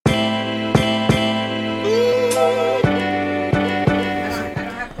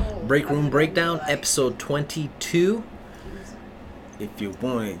Break Room Breakdown, episode 22. If you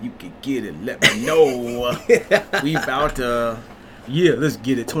want it, you can get it. Let me know. We about to, let's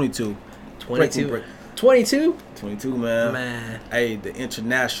get it. 22. 22. 22? 22, man. Man. Hey, the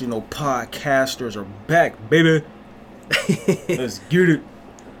international podcasters are back, baby. Let's get it.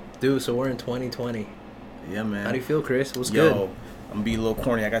 Dude, so we're in 2020. Yeah, man. How do you feel, Chris? What's good? I'm going to be a little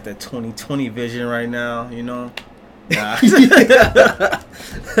corny. I got that 2020 vision right now, you know? Nah.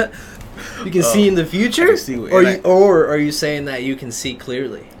 You can see in the future? I can see or are you saying that you can see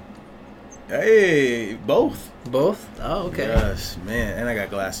clearly? Hey, both. Both? Oh, okay. Yes, man. And I got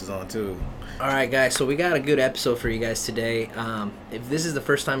glasses on, too. All right, guys. So we got a good episode for you guys today. If this is the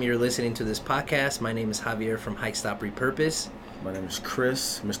first time you're listening to this podcast, my name is Javier from Hike Stop Repurpose. My name is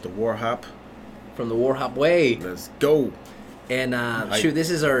Chris, Mr. Warhop. From the Warhop Way. Let's go. And this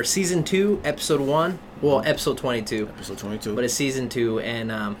is our season 2, episode 1. Well, episode 22. Episode 22. But it's season 2,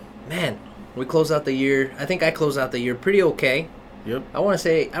 and man, we close out the year. I think I close out the year pretty okay. Yep. I don't want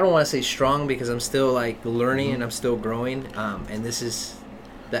to say strong because I'm still like learning and I'm still growing. And this is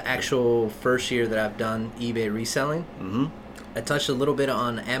the actual first year that I've done eBay reselling. Mm-hmm. I touched a little bit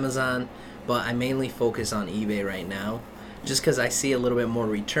on Amazon, but I mainly focus on eBay right now, just because I see a little bit more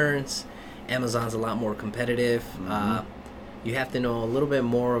returns. Amazon's a lot more competitive. Mm-hmm. You have to know a little bit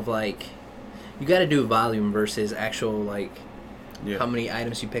more of like, you got to do volume versus actual like how many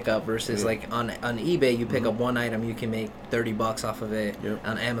items you pick up versus like on eBay you pick up one item, you can make $30 off of it. Yep.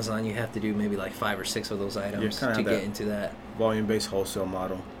 On Amazon you have to do maybe like 5 or 6 of those items to get into that volume-based wholesale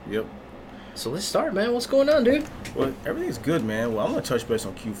model. Yep. So let's start, man. What's going on, dude? Well, everything's good, man. Well, I'm gonna touch base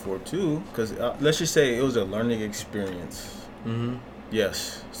on Q4 too, because let's just say it was a learning experience. Mm-hmm.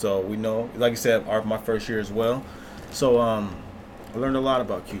 Yes. So we know, like I said, my first year as well. So I learned a lot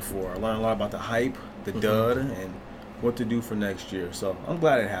about Q4. I learned a lot about the hype, the dud, and what to do for next year. So I'm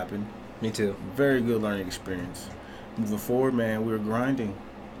glad it happened. Me too. Very good learning experience. Moving forward, man, we're grinding.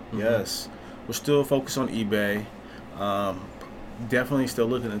 Yes. We're still focused on eBay. Definitely still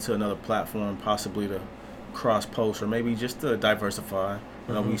looking into another platform, possibly to cross-post or maybe just to diversify.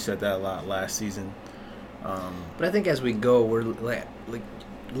 You know, we said that a lot last season. But I think as we go, we're like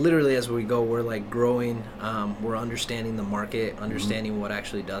literally as we go, we're like growing. We're understanding the market, understanding what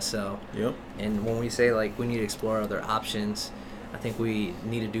actually does sell. Yep. And when we say like we need to explore other options, I think we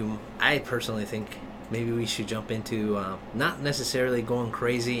need to do. I personally think maybe we should jump into not necessarily going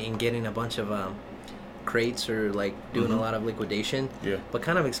crazy and getting a bunch of crates or like doing a lot of liquidation. Yeah. But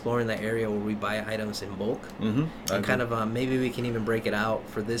kind of exploring that area where we buy items in bulk. Mm-hmm. And kind of maybe we can even break it out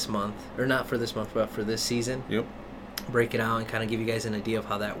for this month, or not for this month, but for this season. Yep. Break it out and kind of give you guys an idea of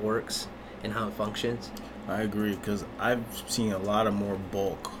how that works and how it functions. I agree, because I've seen a lot of more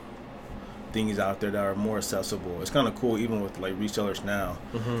bulk things out there that are more accessible. It's kind of cool, even with like resellers now.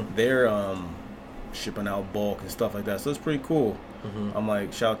 They're shipping out bulk and stuff like that, so it's pretty cool. I'm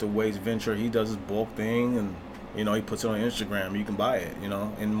like, shout out to Wade's Venture. He does his bulk thing, and you know, he puts it on Instagram. You can buy it, you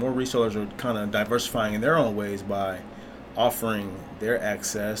know. And more resellers are kind of diversifying in their own ways by offering their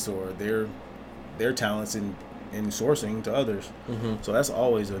access or their talents in sourcing to others. So that's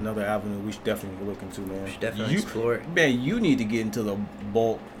always another avenue we should definitely look into, man. We should definitely explore it. Man, you need to get into the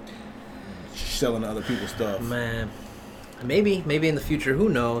bulk selling other people's stuff. Man, maybe in the future, who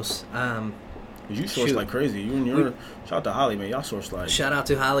knows? You source like crazy. You and your shout out to Holly, man. Y'all source like. Shout out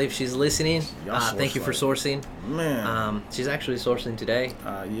to Holly if she's listening. Thank you for sourcing. Man. She's actually sourcing today.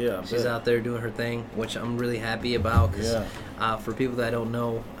 Yeah. She's out there doing her thing, which I'm really happy about. Cause, for people that don't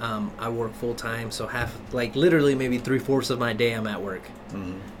know, I work full time, so literally maybe 3/4 of my day I'm at work.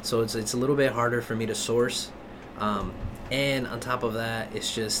 So it's a little bit harder for me to source. And on top of that,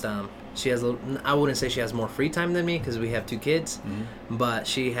 it's just she has I wouldn't say she has more free time than me because we have 2 kids, but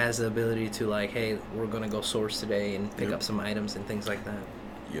she has the ability to like, hey, we're gonna go source today and pick up some items and things like that.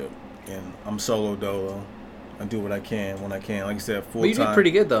 Yep. And I'm solo dolo. I do what I can when I can. Like I said, full time. But you do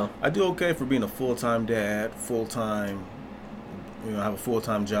pretty good though. I do okay for being a full-time dad, full-time. You know, I have a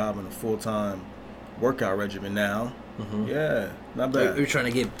full-time job and a full-time workout regimen now. Yeah, not bad. You're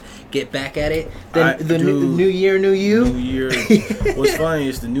trying to get back at it. Then new year, new you. New year. What's funny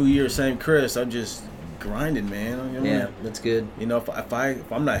is the new year, same Chris. I'm just grinding, man. You know, yeah, that's good. You know,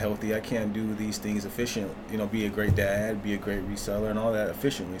 if I'm not healthy, I can't do these things efficient. You know, be a great dad, be a great reseller, and all that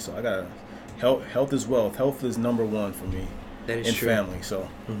efficiently. So I gotta health is wealth. Health is number one for me. That is true. And family. So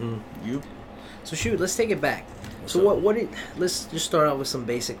you. So shoot, let's take it back. Let's just start out with some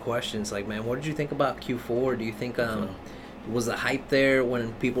basic questions. Like, man, what did you think about Q4? Do you think was the hype there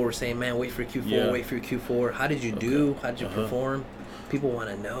when people were saying, man, wait for Q4, wait for Q4? How did you do? How did you perform? People want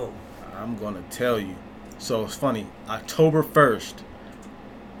to know. I'm gonna tell you. So it's funny. October 1st,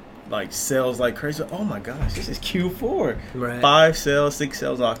 like sales like crazy. Oh my gosh, this is Q4. Right. 5 sales, 6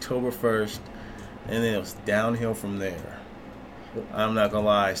 sales on October 1st, and then it was downhill from there. I'm not gonna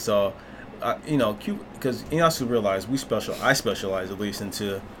lie. So, you know, because you also realize I specialize at least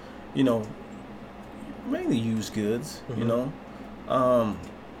into, you know, mainly used goods. You know,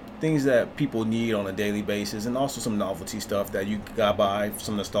 things that people need on a daily basis, and also some novelty stuff that you gotta buy,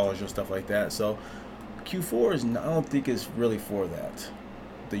 some nostalgia stuff like that. So, Q4 is I don't think it's really for that.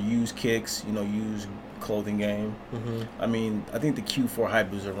 The used kicks, you know, used clothing game. I mean, I think the Q4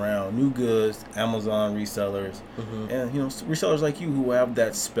 hype is around new goods, Amazon resellers, and you know, resellers like you who have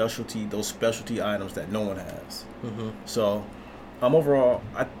that specialty, those specialty items that no one has. So, overall,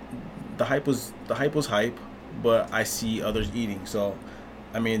 the hype was hype, but I see others eating. So,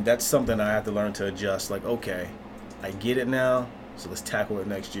 I mean, that's something I have to learn to adjust. Like, okay, I get it now, so let's tackle it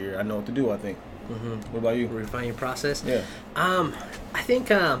next year. I know what to do, I think. What about you? Refine your process. Yeah. I think,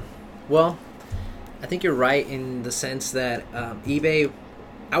 well, I think you're right in the sense that eBay,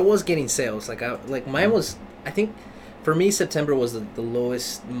 I was getting sales. Like mine was. I think for me, September was the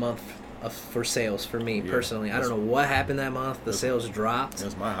lowest month for sales for me personally. I don't know what happened that month. The sales dropped.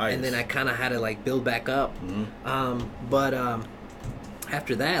 That's my highest. And then I kind of had to like build back up. But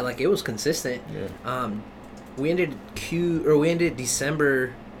after that, like it was consistent. Yeah. We ended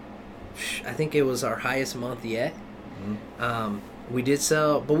December. I think it was our highest month yet. We did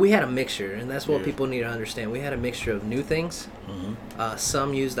sell, but we had a mixture, and that's what people need to understand. We had a mixture of new things,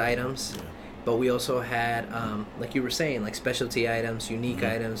 some used items, but we also had, like you were saying, like specialty items, unique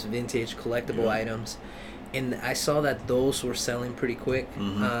items, vintage, collectible items, and I saw that those were selling pretty quick.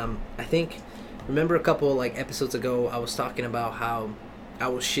 I think, remember a couple like episodes ago, I was talking about how I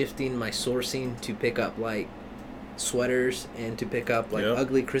was shifting my sourcing to pick up like sweaters and to pick up like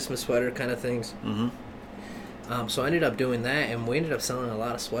ugly Christmas sweater kind of things. So I ended up doing that, and we ended up selling a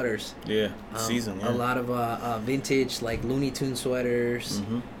lot of sweaters. Season. A lot of vintage like Looney Tunes sweaters,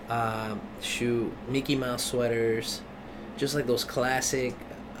 Mickey Mouse sweaters, just like those classic,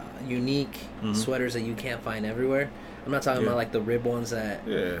 unique sweaters that you can't find everywhere. I'm not talking about like the rib ones that,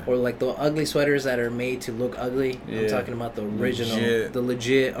 or like the ugly sweaters that are made to look ugly. I'm talking about the original, the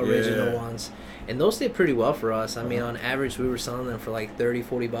legit original ones. And those did pretty well for us. I mean, on average, we were selling them for like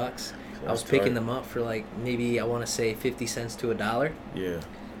 $30-$40. I was picking them up for like maybe, I want to say 50 cents to $1. Yeah.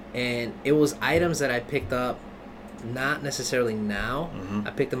 And it was items that I picked up not necessarily now.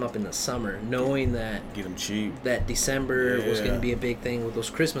 I picked them up in the summer, knowing that get them cheap. That December was going to be a big thing with those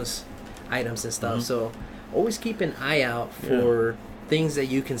Christmas items and stuff. So always keep an eye out for things that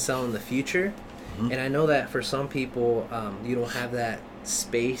you can sell in the future. And I know that for some people, you don't have that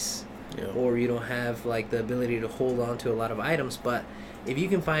space. Or you don't have like the ability to hold on to a lot of items, but if you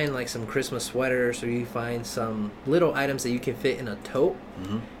can find like some Christmas sweaters, or you find some little items that you can fit in a tote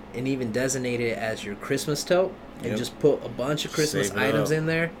and even designate it as your Christmas tote, and just put a bunch of Christmas items in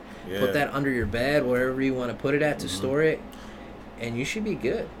there, put that under your bed, wherever you want to put it at to store it, and you should be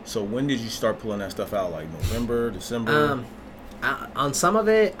good. So when did you start pulling that stuff out? Like November, December? On some of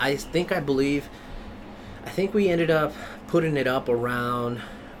it, I think we ended up putting it up around,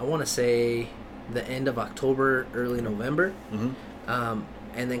 I want to say the end of October, early November, and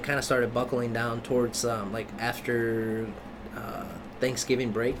then kind of started buckling down towards like after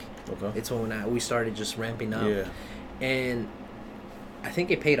Thanksgiving break. It's when we started just ramping up, and I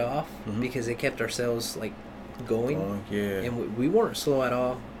think it paid off because it kept our sales like going, and we weren't slow at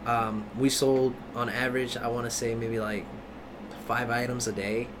all. We sold on average, I want to say maybe like 5 items a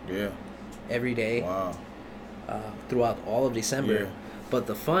day, every day, throughout all of December. But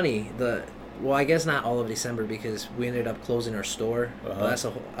well, I guess not all of December, because we ended up closing our store. But that's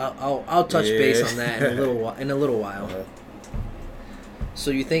I'll touch base on that in a little while.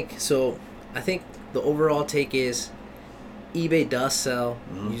 So I think the overall take is eBay does sell.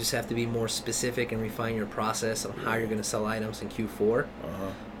 You just have to be more specific and refine your process on how you're going to sell items in Q4.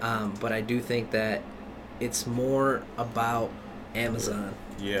 But I do think that it's more about Amazon.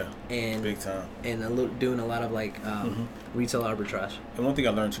 And big time. And doing a lot of like retail arbitrage. And one thing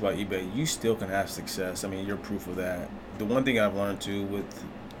I learned too about eBay, you still can have success. I mean, you're proof of that. The one thing I've learned too with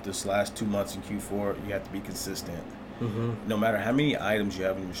this last 2 months in Q4, you have to be consistent. No matter how many items you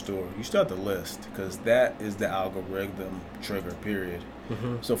have in your store, you still have to list, because that is the algorithm trigger, period.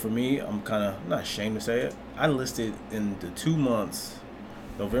 So for me, I'm kind of not ashamed to say it. I listed in the 2 months,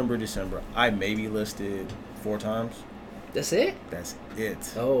 November, December, I maybe listed 4 times. That's it? That's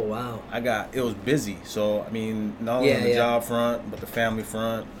it. Oh, wow. It was busy. So, I mean, not only on the job front, but the family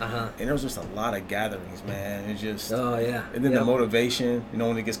front. And there was just a lot of gatherings, man. It's just. Oh, yeah. And then the motivation,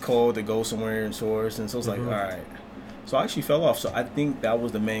 when it gets cold, to go somewhere and source. And so it's like, all right, So I actually fell off. So I think that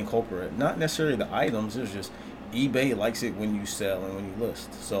was the main culprit. Not necessarily the items. It was just eBay likes it when you sell and when you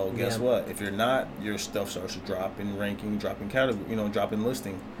list. So guess what? If you're not, your stuff starts to drop in ranking, drop in category, drop in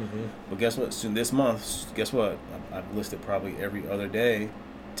listing. But guess what? Soon this month, guess what? I've listed probably every other day,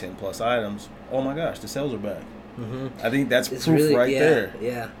 10 plus items. Oh my gosh, the sales are back. I think that's proof really, right there.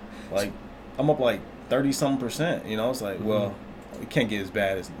 Yeah. Like I'm up like 30-some%. It's like, well, it can't get as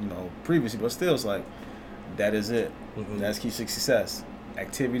bad as previously, but still, it's like that is it. That's key to success: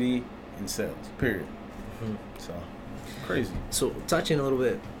 activity and sales. Period. So crazy. So touching a little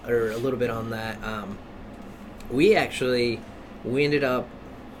bit on that, we ended up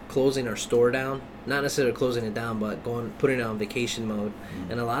closing our store down. Not necessarily closing it down, but putting it on vacation mode.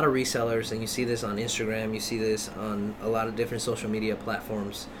 And a lot of resellers, and you see this on Instagram, you see this on a lot of different social media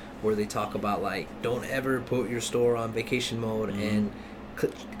platforms, where they talk about like, don't ever put your store on vacation mode, and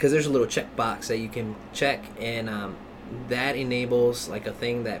because there's a little checkbox that you can check, and that enables like a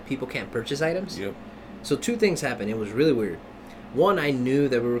thing that people can't purchase items. Yep. So two things happened. It was really weird. One, I knew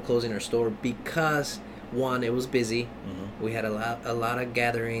that we were closing our store because one, it was busy. We had a lot of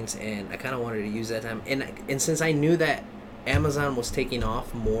gatherings, and I kind of wanted to use that time. And since I knew that Amazon was taking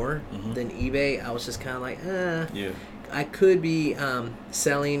off more than eBay, I was just kind of like, I could be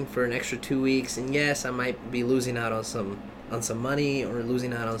selling for an extra 2 weeks, and yes, I might be losing out on some money or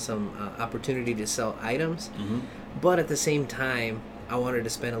losing out on some opportunity to sell items. But at the same time, I wanted to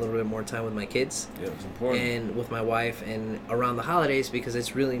spend a little bit more time with my kids. Yeah, it's important. And with my wife, and around the holidays, because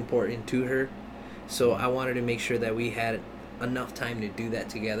it's really important to her. So I wanted to make sure that we had enough time to do that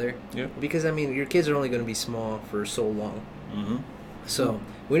together. Yeah. Because, I mean, your kids are only going to be small for so long. So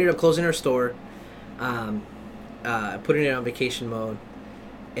we ended up closing our store, putting it on vacation mode,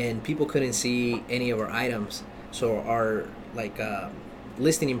 and people couldn't see any of our items. So our,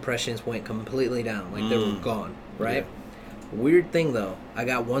 listing impressions went completely down. Like, they were gone, right? Yeah. Weird thing though, I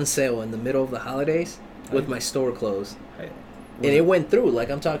got one sale in the middle of the holidays with my store closed, and it went through. Like,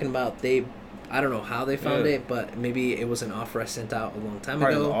 I'm talking about, I don't know how they found it, but maybe it was an offer I sent out a long time ago.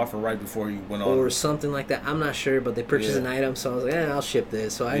 Probably an offer right before you went on, or something like that. I'm not sure, but they purchased an item, so I was like, I'll ship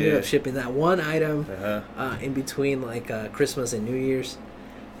this. So I ended up shipping that one item in between Christmas and New Year's,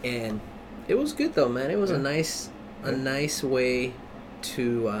 and it was good though, man. It was a nice way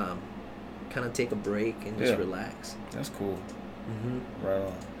to kind of take a break and just relax. That's cool. Right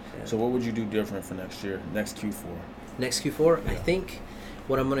on. Yeah. So what would you do different for next year, next Q4? Next Q4, I think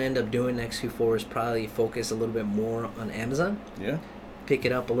what I'm going to end up doing next Q4 is probably focus a little bit more on Amazon. Yeah. Pick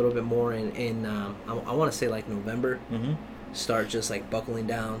it up a little bit more in I want to say like November. Start just like buckling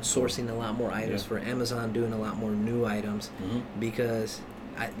down, sourcing a lot more items for Amazon, doing a lot more new items, because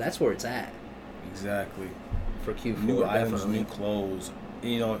that's where it's at. Exactly. For Q4, new items, new clothes.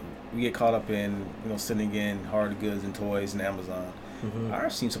 We get caught up in sending in hard goods and toys in Amazon.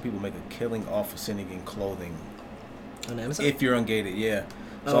 I've seen some people make a killing off of sending in clothing on Amazon if you're ungated. Yeah.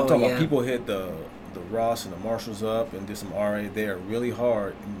 So I'm talking about people hit the Ross and the Marshalls up and did some RA there really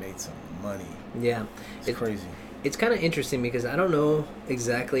hard and made some money. Yeah, it's crazy. It's kind of interesting because I don't know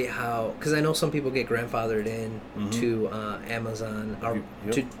exactly how, because I know some people get grandfathered in to Amazon or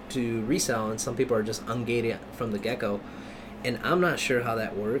to resell, and some people are just ungated from the get-go. And I'm not sure how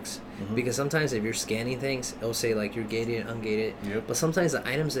that works, because sometimes if you're scanning things, it'll say like you're gated, ungated. But sometimes the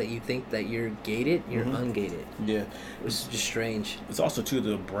items that you think that you're gated, you're ungated. Yeah. It's just strange. It's also, too,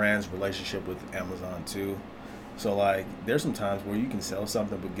 the brand's relationship with Amazon, too. So, like, there's some times where you can sell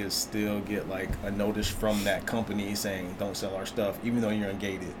something but still get, like, a notice from that company saying, don't sell our stuff, even though you're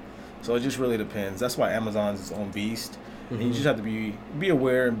ungated. So it just really depends. That's why Amazon's its own beast. And you just have to be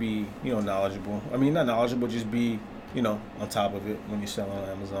aware and be, knowledgeable. I mean, not knowledgeable, just be... on top of it when you're selling on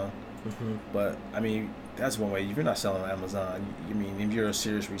Amazon. But, I mean, that's one way. If you're not selling on Amazon, if you're a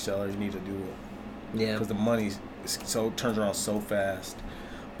serious reseller, you need to do it. Yeah. Because the money turns around so fast.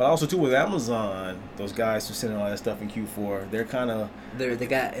 But also, too, with Amazon, those guys who send all that stuff in Q4, they're kind of... They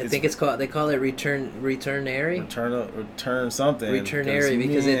call it returnary? Return something. Returnary,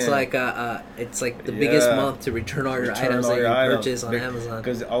 because it's like the biggest month to return all your items that you purchase on Amazon.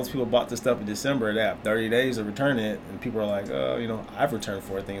 Because all those people bought this stuff in December, they have 30 days to return it, and people are like, I've returned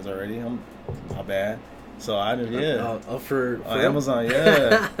 4 things already. I'm not bad. So I did, for Amazon,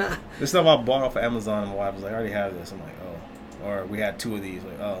 yeah. The stuff I bought off of Amazon, my wife was like, I already have this. I'm like, or we had 2 of these,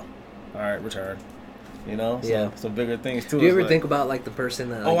 like, all right, return. So some bigger things too. Do you ever think about like the person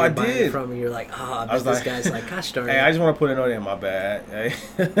that you're buying it from, and you're like, I bet this guy's like, gosh darn it. Hey, I just want to put it on in my bad. Hey.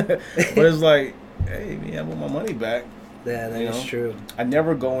 But it's like, hey, man, I want my money back. Yeah, that is true. I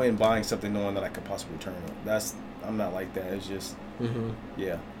never go in buying something knowing that I could possibly return it. I'm not like that. It's just,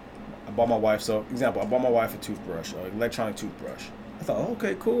 I bought my wife. So example, I bought my wife a toothbrush, an electronic toothbrush. I thought,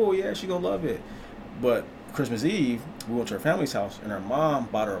 okay, cool, yeah, she gonna love it. But Christmas Eve, we went to her family's house, and her mom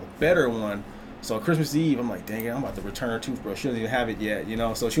bought her a better one. So Christmas Eve, I'm like, dang it, I'm about to return her toothbrush. She doesn't even have it yet, you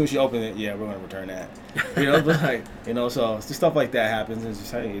know. So when she opened it, yeah, we're gonna return that, you know. But like, you know, so just stuff like that happens. And it's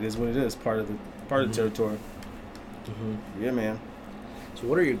just, hey, it is what it is. Part of the territory. Mm-hmm. Yeah, man. So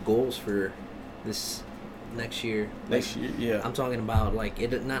what are your goals for this next year? Next year, yeah. I'm talking about like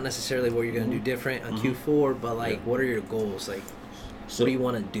it, not necessarily what you're gonna do different on Q4, but like what are your goals? Like, what do you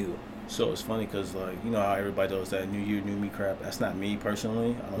want to do? So it's funny because, like, you know how everybody does that New Year, New Me crap? That's not me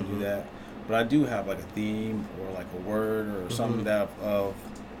personally. I don't do that. But I do have, like, a theme or, like, a word or something that of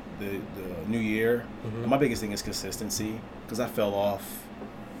the New Year. And my biggest thing is consistency because I fell off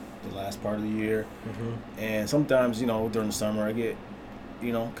the last part of the year. And sometimes, you know, during the summer I get,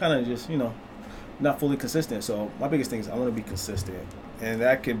 you know, kind of just, you know, not fully consistent. So my biggest thing is I want to be consistent. And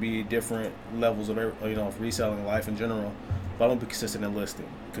that could be different levels of, you know, of reselling life in general. But I want to be consistent in listing,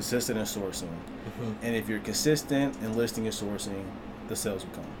 consistent in sourcing. And if you're consistent in listing and sourcing, the sales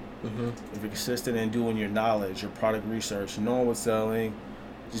will come. If you're consistent in doing your knowledge, your product research, knowing what's selling,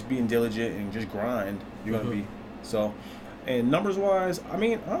 just being diligent and just grind, you're going to be. So, and numbers wise, I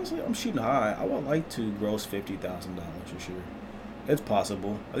mean, honestly, I'm shooting high. I would like to gross $50,000 this year. It's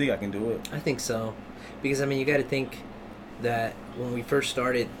possible. I think I can do it. I think so. Because, I mean, you got to think that when we first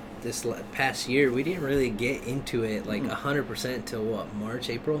started this past year, we didn't really get into it like 100% till what, March,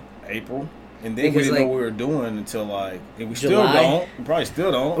 April? And then we didn't know what we were doing until like, and we July. Still don't. We probably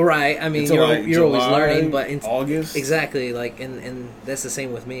still don't. Right. I mean, you're, like you're July, always learning, but in August. Exactly. Like, and that's the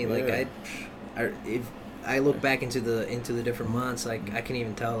same with me. Like, if I look back into the different months, like I can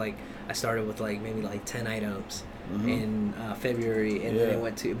even tell like I started with like maybe like 10 items in February, and then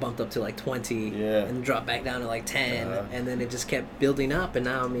it bumped up to like 20, and dropped back down to like 10, and then it just kept building up, and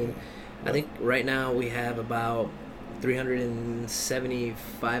now I mean, I think right now we have about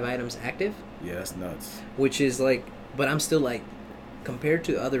 375 items active. Yeah, that's nuts. Which is like, but I'm still like, compared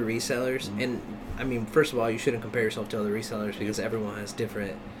to other resellers, and I mean, first of all, you shouldn't compare yourself to other resellers because everyone has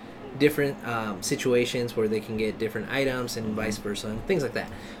different situations where they can get different items and vice versa and things like that.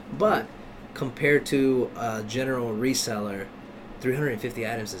 But compared to a general reseller, 350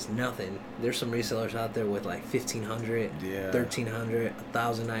 items is nothing. There's some resellers out there with like 1,500, 1,300,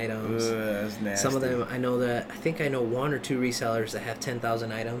 1,000 items. That's nasty. Some of them, I think I know one or two resellers that have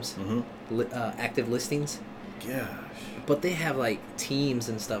 10,000 items, active listings. Gosh. But they have like teams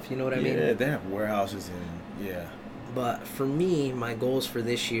and stuff, you know what I mean? Yeah, they have warehouses and But for me, my goals for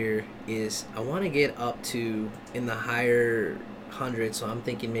this year is I want to get up to in the higher hundreds. So I'm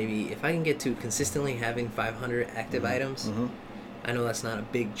thinking maybe if I can get to consistently having 500 active items, I know that's not a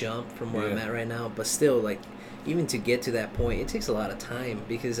big jump from where I'm at right now, but still, like, even to get to that point, it takes a lot of time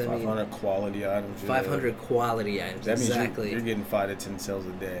because, I mean... 500 quality items. 500 quality items, that means exactly. You're getting 5 to 10 sales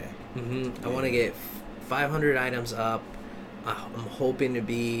a day. I want to get 500 items up. I'm hoping to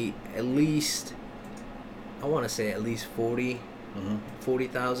be at least... I want to say at least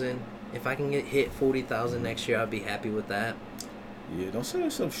 40,000. If I can hit 40,000 next year, I'll be happy with that. Yeah, don't sell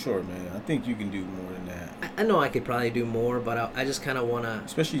yourself short, man. I think you can do more than that. I know I could probably do more, but I just kind of want to...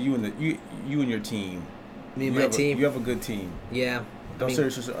 Especially you and your team. Me and my team. You have a good team. Yeah. Don't sell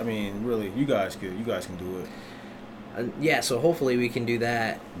yourself. I mean, really, you guys can do it. Yeah, so hopefully we can do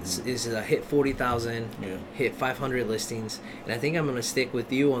that. Is hit 40,000, hit 500 listings, and I think I'm gonna stick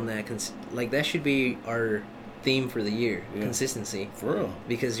with you on that. Like that should be our theme for the year: consistency. For real.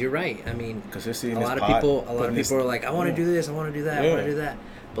 Because you're right. I mean, consistency. A lot of people are like, I want to do this, I want to do that, I want to do that.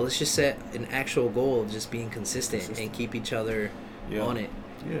 But let's just set an actual goal of just being consistent and keep each other on it.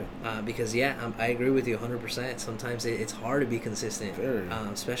 Yeah. Because I agree with you 100%. Sometimes it's hard to be consistent,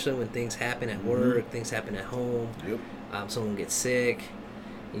 especially when things happen at work, things happen at home. Someone gets sick,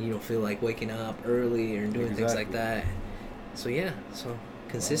 and you don't feel like waking up early or doing things like that. So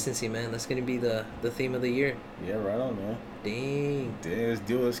consistency, man. That's gonna be the theme of the year. Yeah, right on, man. Dang, let's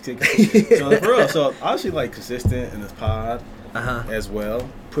do it. Let's kick So for real, so I actually like consistent in this pod as well.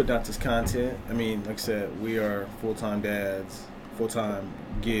 Putting out this content. I mean, like I said, we are full-time dads. Full-time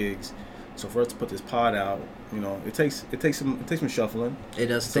gigs, so for us to put this pod out, you know, it takes some shuffling. It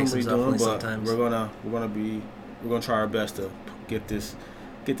does take some shuffling sometimes. We're gonna try our best to get this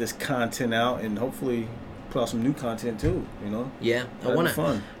content out and hopefully put out some new content too. You know. Yeah,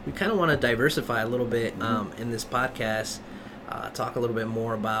 we kind of want to diversify a little bit in this podcast. Talk a little bit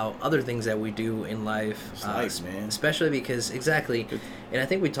more about other things that we do in life. It's nice, man. Especially because and I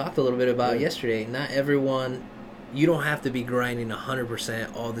think we talked a little bit about yesterday. Not everyone you don't have to be grinding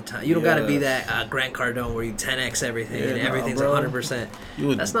 100% all the time. You don't got to be that Grant Cardone where you 10x everything and everything's 100%.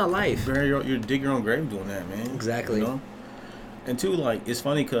 That's not life. You dig your own grave doing that, man. Exactly. You know? And two, like, it's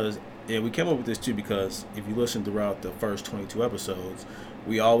funny because we came up with this too because if you listen throughout the first 22 episodes,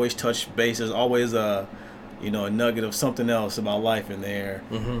 we always touch bases, always a nugget of something else about life in there,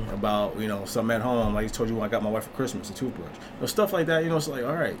 about, something at home. Like I told you when I got my wife for Christmas, a toothbrush. Stuff like that, it's like,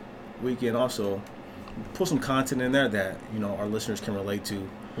 all right, we can also put some content in there that, our listeners can relate to,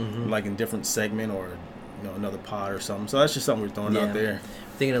 like in different segment or, another pod or something. So that's just something we're throwing out there.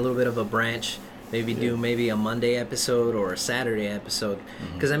 Thinking a little bit of a branch. Maybe do a Monday episode or a Saturday episode.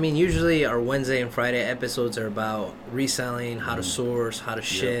 Because, usually our Wednesday and Friday episodes are about reselling, how to source, how to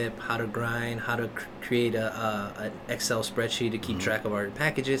ship, how to grind, how to create an Excel spreadsheet to keep track of our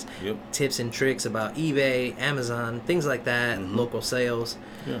packages, tips and tricks about eBay, Amazon, things like that, local sales.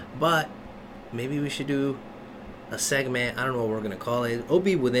 Yeah. But maybe we should do a segment. I don't know what we're going to call it. It'll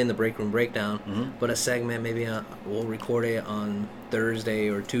be within the Break Room Breakdown, but a segment, maybe we'll record it on Thursday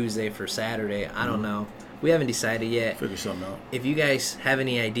or Tuesday for Saturday. I don't know. We haven't decided yet. Figure something out. If you guys have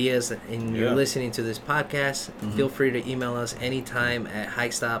any ideas and you're listening to this podcast, feel free to email us anytime at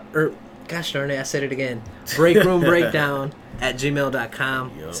gosh darn it, I said it again. Breakroom at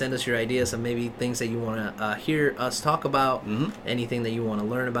gmail.com. Send us your ideas of maybe things that you want to hear us talk about, anything that you want to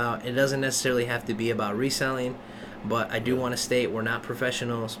learn about. It doesn't necessarily have to be about reselling, but I do want to state we're not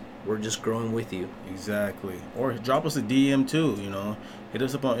professionals. We're just growing with you. Exactly. Or drop us a DM too, Hit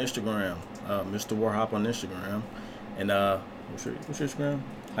us up on Instagram, Mr. Warhop on Instagram. And what's your Instagram?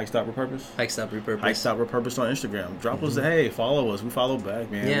 Hike Stop Repurpose? Hike Stop Repurpose. Hike Stop Repurpose on Instagram. Drop us a follow us. We follow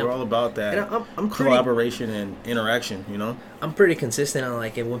back, man. Yeah. We're all about that. And I'm collaboration and interaction, I'm pretty consistent on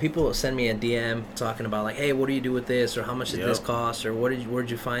when people send me a DM talking about like, hey, what do you do with this, or how much did this cost, or where'd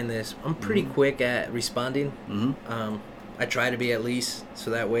you find this? I'm pretty quick at responding. I try to be at least,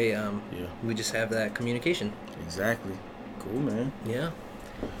 so that way we just have that communication. Exactly. Cool, man. Yeah.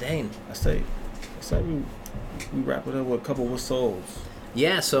 Dang. I say we wrap it up with a couple of souls.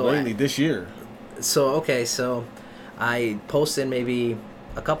 Yeah, so lately this year. So I posted maybe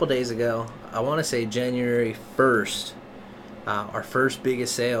a couple days ago. I want to say January 1st, our first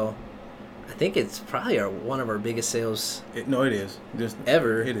biggest sale. I think it's probably one of our biggest sales. It is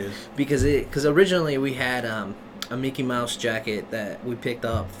ever. It is because originally we had a Mickey Mouse jacket that we picked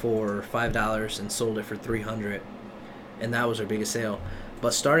up for $5 and sold it for $300, and that was our biggest sale.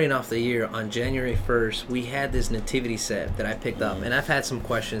 But starting off the year on January 1st, we had this nativity set that I picked up. And I've had some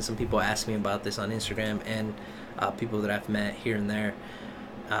questions. Some people ask me about this on Instagram, and people that I've met here and there.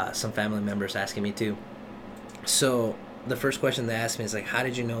 Some family members asking me too. So the first question they asked me is like, how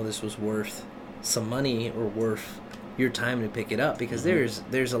did you know this was worth some money or worth your time to pick it up? Because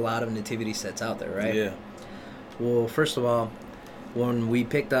there's a lot of nativity sets out there, right? Yeah. Well, first of all, when we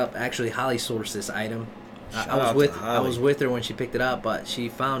picked up, actually Holly sourced this item. I was with her when she picked it up, but she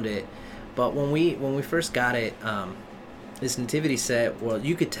found it. But when we first got it, this nativity set, well,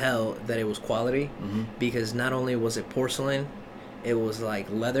 you could tell that it was quality because not only was it porcelain, it was like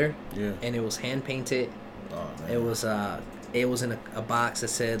leather, and it was hand painted. Oh, man. It was in a box that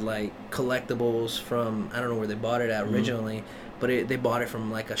said like collectibles from, I don't know where they bought it at originally, but they bought it from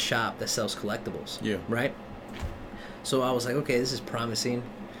like a shop that sells collectibles. Yeah. Right. So I was like, okay, this is promising.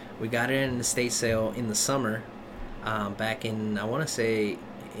 We got it in the estate sale in the summer, back in, I want to say,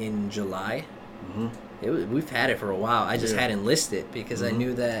 in July. We've had it for a while. I just hadn't listed it because I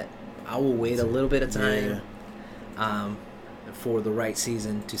knew that I will wait a little bit of time for the right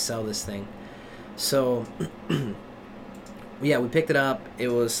season to sell this thing. So, we picked it up.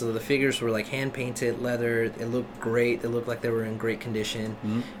 So the figures were like hand-painted leather. It looked great. They looked like they were in great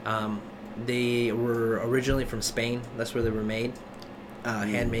condition. They were originally from Spain. That's where they were made.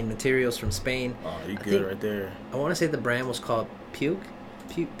 Handmade materials from Spain. Oh, you good right there. I want to say the brand was called Puig.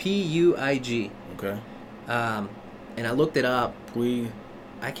 Puig. Okay. And I looked it up. Puig.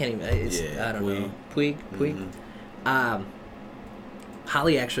 I can't even. I don't know. Puig.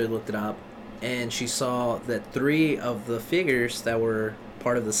 Holly actually looked it up, and she saw that 3 of the figures that were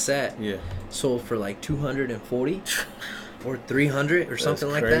part of the set sold for like $240 or $300 or something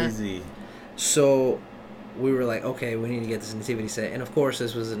like that. That's crazy. So we were like, okay, we need to get this nativity set. And of course,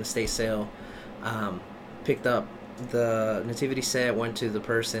 this was an estate sale. Picked up the nativity set, went to the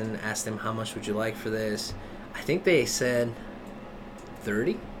person, asked them how much would you like for this. I think they said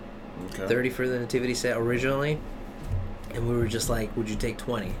 30. Okay. 30 for the nativity set originally. And we were just like, would you take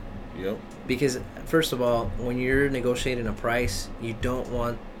 20? Yep. Because first of all, when you're negotiating a price, you don't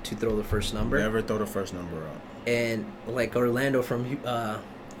want to throw the first number. Never throw the first number out. And like Orlando from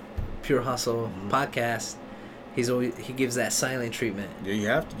Pure Hustle podcast, he gives that silent treatment. Yeah, you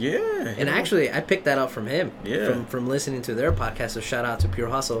have to. Yeah. And actually, I picked that up from him. Yeah. From listening to their podcast. So shout out to Pure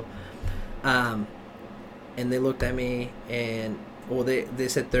Hustle. And they looked at me and they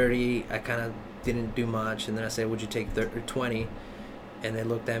said 30. I kind of didn't do much, and then I said, "Would you take 20?" And they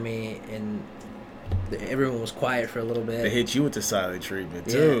looked at me, and everyone was quiet for a little bit. They hit you with the silent treatment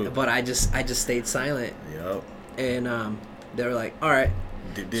too. Yeah, but I just stayed silent. Yep. And they were like, "All right."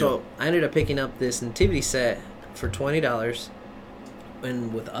 So I ended up picking up this nativity set for $20,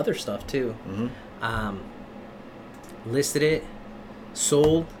 and with other stuff too. Mm-hmm. Listed it,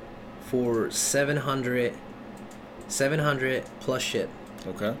 sold for 700 plus ship.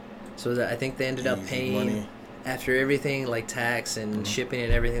 Okay. So that I think they ended up paying money. After everything, like tax and shipping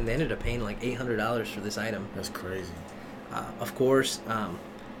and everything. They ended up paying like $800 for this item. That's crazy. Of course,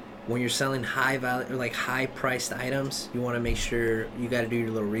 when you're selling high value or like high priced items, you want to make sure you got to do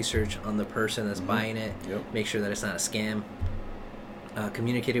your little research on the person that's buying it. Yep. Make sure that it's not a scam.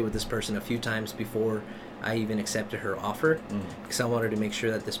 Communicated with this person a few times before I even accepted her offer, because I wanted to make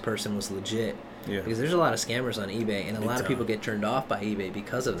sure that this person was legit. Yeah. Because there's a lot of scammers on eBay, and a lot of people time. get turned off by eBay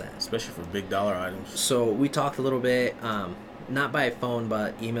because of that. Especially for big dollar items. So we talked a little bit, not by phone,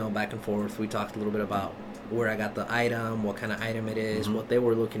 but email back and forth. We talked a little bit about where I got the item, what kind of item it is, what they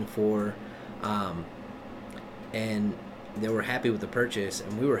were looking for, and they were happy with the purchase,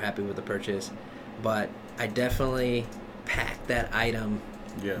 and we were happy with the purchase. But I definitely packed that item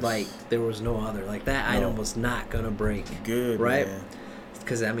like there was no other. Like that item was not gonna break. Good, right? man.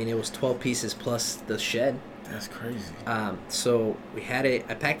 Because I mean, it was 12 pieces plus the shed. That's crazy. So we had it.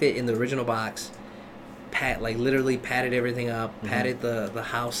 I packed it in the original box. Literally patted everything up. Patted the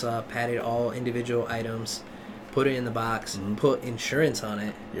house up. Patted all individual items. Put it in the box. Put insurance on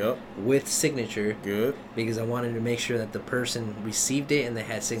it. Yep. With signature. Good. Because I wanted to make sure that the person received it and they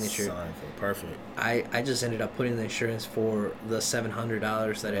had signature. Signed for perfect. I just ended up putting the insurance for the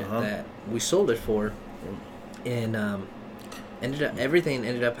 $700 that we sold it for, and everything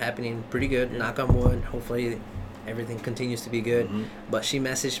ended up happening pretty good. Knock on wood. Hopefully, everything continues to be good. But she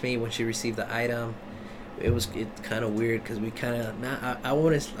messaged me when she received the item. It's kind of weird because we kind of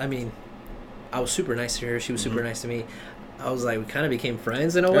I was super nice to her. She was super nice to me. I was like, we kind of became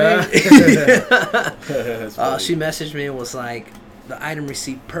friends in a way. She messaged me and was like, the item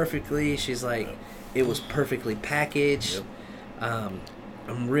received perfectly. She's like, it was perfectly packaged. I'm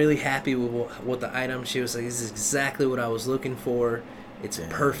really happy with the item. She was like, this is exactly what I was looking for. It's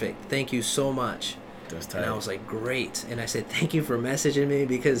perfect. Thank you so much. That's tight. And I was like, great. And I said, thank you for messaging me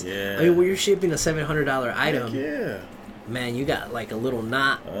because, I mean, when you're shipping a $700 item, man, you got like a little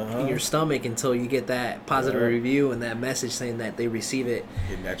knot in your stomach until you get that positive review and that message saying that they receive it.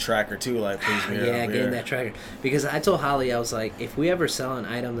 Getting that tracker too, like, please me. Getting that tracker. Because I told Holly, I was like, if we ever sell an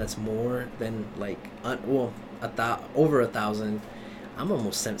item that's more than like, over 1,000, I'm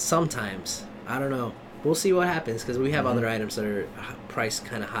almost tempted. Sometimes, I don't know. We'll see what happens because we have other items that are priced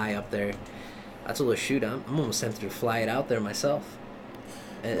kind of high up there. I told her, shoot, I'm almost tempted to fly it out there myself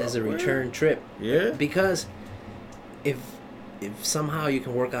as a return trip. Yeah. Because if somehow you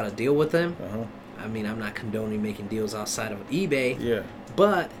can work out a deal with them, I mean, I'm not condoning making deals outside of eBay. Yeah.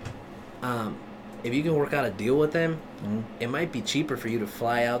 But if you can work out a deal with them, it might be cheaper for you to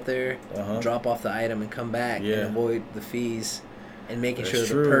fly out there, drop off the item, and come back and avoid the fees and making sure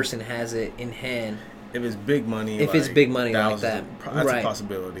the person has it in hand. If it's big money, if it's big money like that, that's a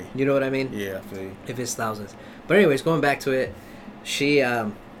possibility. You know what I mean? Yeah, I feel you. If it's thousands. But anyways, going back to it, she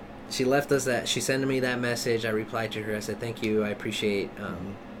left us that. She sent me that message. I replied to her. I said, "Thank you. I appreciate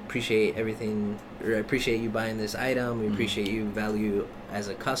everything. Or I appreciate you buying this item. We appreciate you value as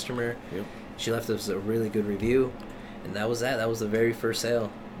a customer." Yep. She left us a really good review, and that was that. That was the very first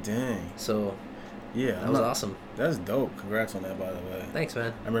sale. Dang. So. Yeah, that was awesome. That's dope. Congrats on that, by the way. Thanks,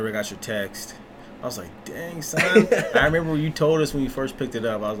 man. I remember I got your text. I was like, dang, son. I remember you told us when you first picked it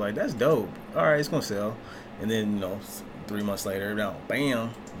up. I was like, that's dope. All right, it's going to sell. And then, 3 months later, now,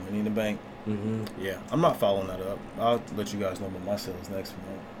 bam, money in the bank. Yeah, I'm not following that up. I'll let you guys know about my sales next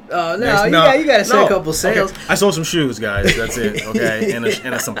month. Oh, no, you got to say a couple sales. Okay. I sold some shoes, guys. That's it, okay?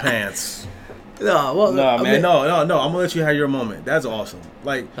 and some pants. No, well, no, man, no. I'm gonna let you have your moment. That's awesome.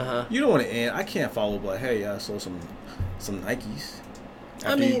 Like, you don't want to end. I can't follow up like, hey, I sold some Nikes.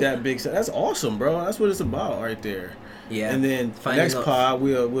 After you that big, that's awesome, bro. That's what it's about, right there. Yeah. And then next pod,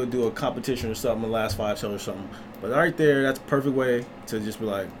 we'll do a competition or something. The last 5 sales or something. But right there, that's a perfect way to just be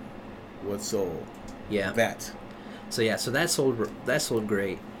like, what sold? Yeah. That. So yeah, so that sold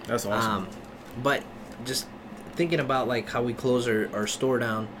great. That's awesome. But just thinking about like how we close our store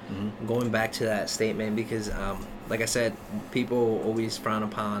down, going back to that statement, because like I said, people always frown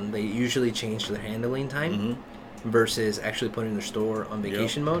upon, they usually change their handling time. versus actually putting their store on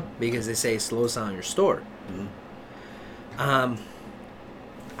vacation mode, because they say it slows down your store. I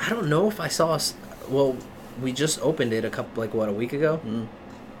don't know if I saw. Well, we just opened it a week ago,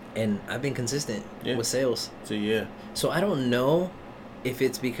 and I've been consistent with sales. So I don't know if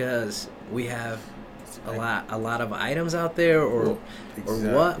it's because we have a lot of items out there, or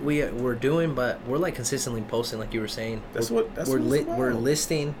what we're doing, but we're like consistently posting, like you were saying. We're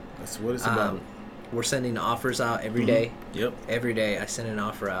listing. That's what it's about. We're sending offers out every day. Yep. Every day I send an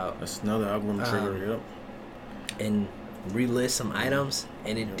offer out. That's another algorithm trigger. Yep. And relist some items,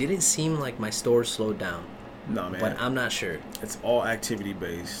 and it didn't seem like my store slowed down. No, man. But I'm not sure. It's all activity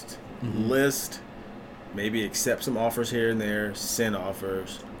based. List, maybe accept some offers here and there, send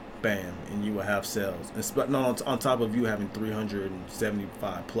offers, bam, and you will have sales. And on top of you having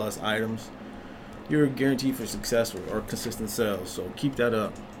 375 plus items, you're guaranteed for successful or consistent sales. So keep that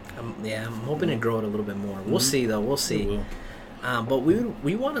up. I'm hoping to grow it a little bit more. We'll see, though. We'll see. But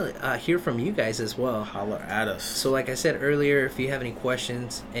we want to hear from you guys as well. Holler at us. So like I said earlier, if you have any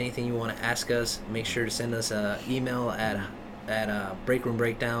questions, anything you want to ask us, make sure to send us an email at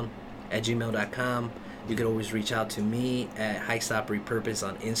breakroomBreakdown@gmail.com. You could always reach out to me at Hikestop Repurpose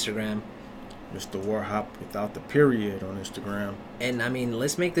on Instagram. Mr. Warhop without the period on Instagram. And I mean,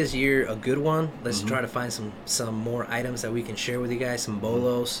 let's make this year a good one. Let's try to find some more items that we can share with you guys, some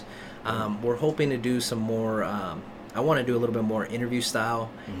bolos. We're hoping to do some more. I want to do a little bit more interview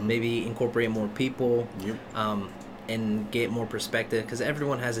style, maybe incorporate more people, and get more perspective, because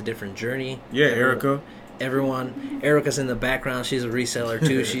everyone has a different journey. Yeah, Erica's in the background. She's a reseller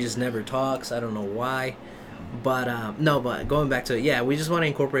too. She just never talks. I don't know why. But but going back to it, we just want to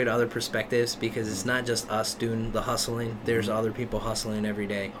incorporate other perspectives, because it's not just us doing the hustling. There's other people hustling every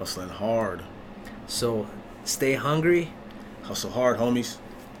day. Hustling hard. So stay hungry. Hustle hard, homies.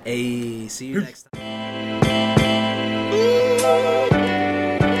 Hey, see you next time.